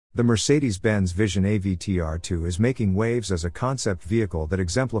The Mercedes-Benz VISION AVTR 2 is making waves as a concept vehicle that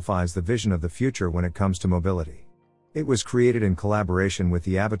exemplifies the vision of the future when it comes to mobility. It was created in collaboration with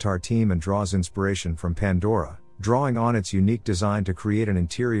the Avatar team and draws inspiration from Pandora, drawing on its unique design to create an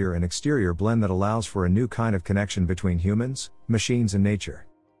interior and exterior blend that allows for a new kind of connection between humans, machines and nature.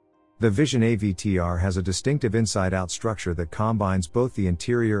 The VISION AVTR has a distinctive inside-out structure that combines both the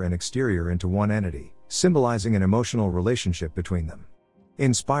interior and exterior into one entity, symbolizing an emotional relationship between them.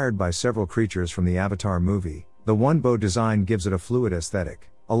 Inspired by several creatures from the Avatar movie, the one-bow design gives it a fluid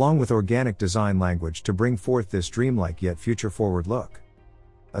aesthetic, along with organic design language to bring forth this dreamlike yet future-forward look.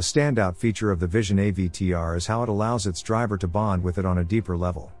 A standout feature of the VISION AVTR is how it allows its driver to bond with it on a deeper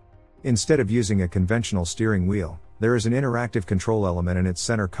level. Instead of using a conventional steering wheel, there is an interactive control element in its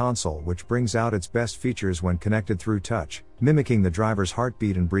center console which brings out its best features when connected through touch, mimicking the driver's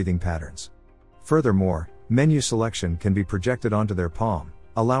heartbeat and breathing patterns. Furthermore, menu selection can be projected onto their palm,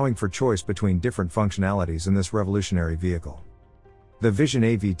 allowing for choice between different functionalities in this revolutionary vehicle. The VISION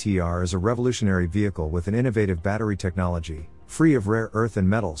AVTR is a revolutionary vehicle with an innovative battery technology, free of rare earth and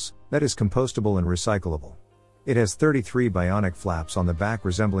metals, that is compostable and recyclable. It has 33 bionic flaps on the back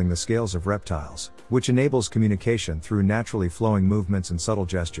resembling the scales of reptiles, which enables communication through naturally flowing movements and subtle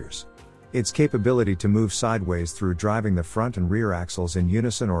gestures. Its capability to move sideways through driving the front and rear axles in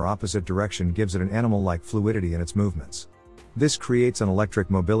unison or opposite direction gives it an animal-like fluidity in its movements. This creates an electric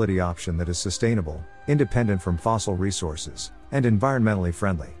mobility option that is sustainable, independent from fossil resources, and environmentally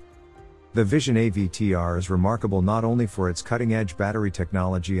friendly. The VISION AVTR is remarkable not only for its cutting-edge battery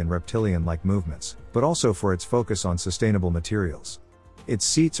technology and reptilian-like movements, but also for its focus on sustainable materials. Its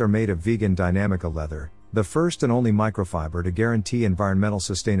seats are made of vegan Dynamica leather, the first and only microfiber to guarantee environmental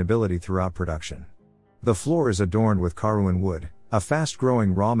sustainability throughout production. The floor is adorned with karuan wood, a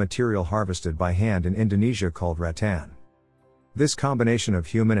fast-growing raw material harvested by hand in Indonesia called rattan. This combination of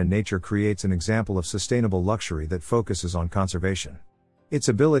human and nature creates an example of sustainable luxury that focuses on conservation. Its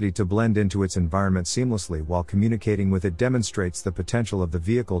ability to blend into its environment seamlessly while communicating with it demonstrates the potential of the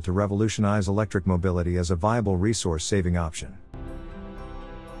vehicle to revolutionize electric mobility as a viable resource-saving option.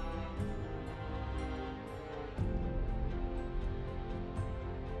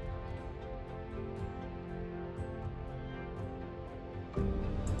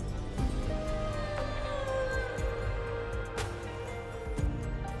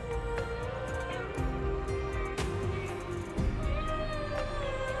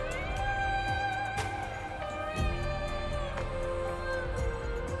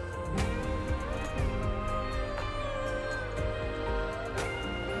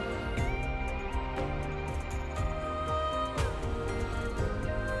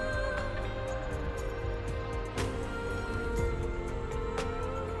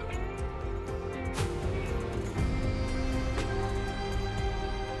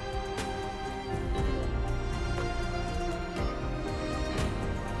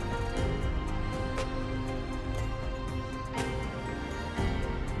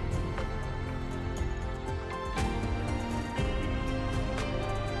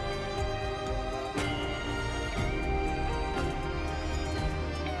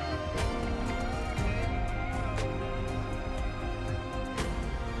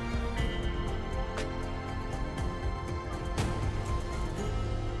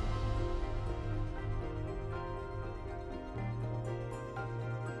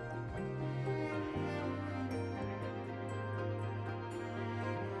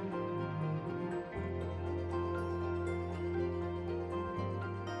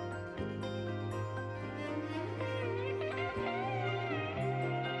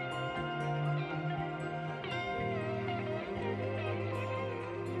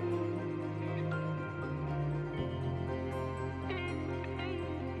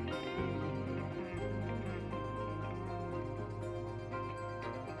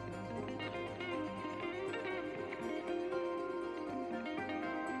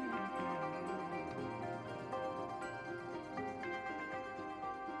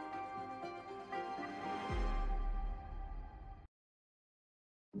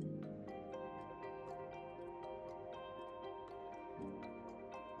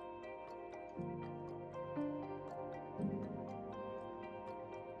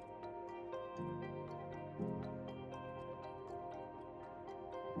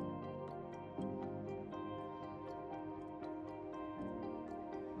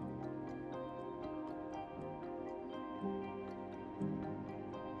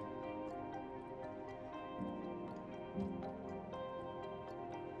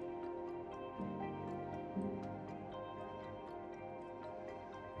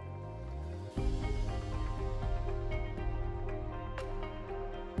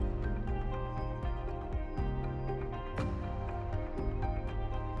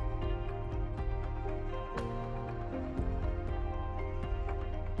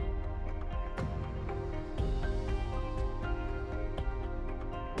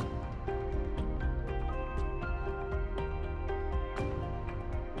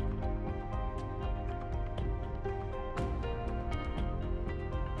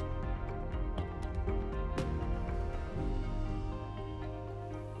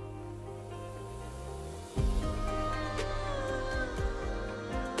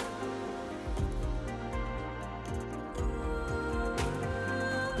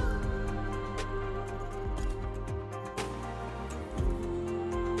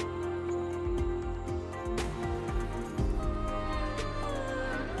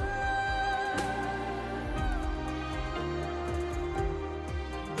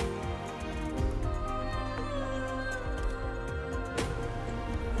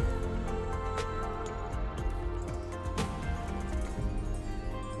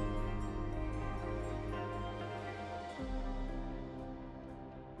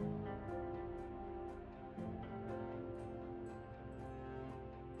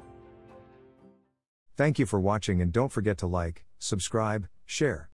 Thank you for watching and don't forget to like, subscribe, share.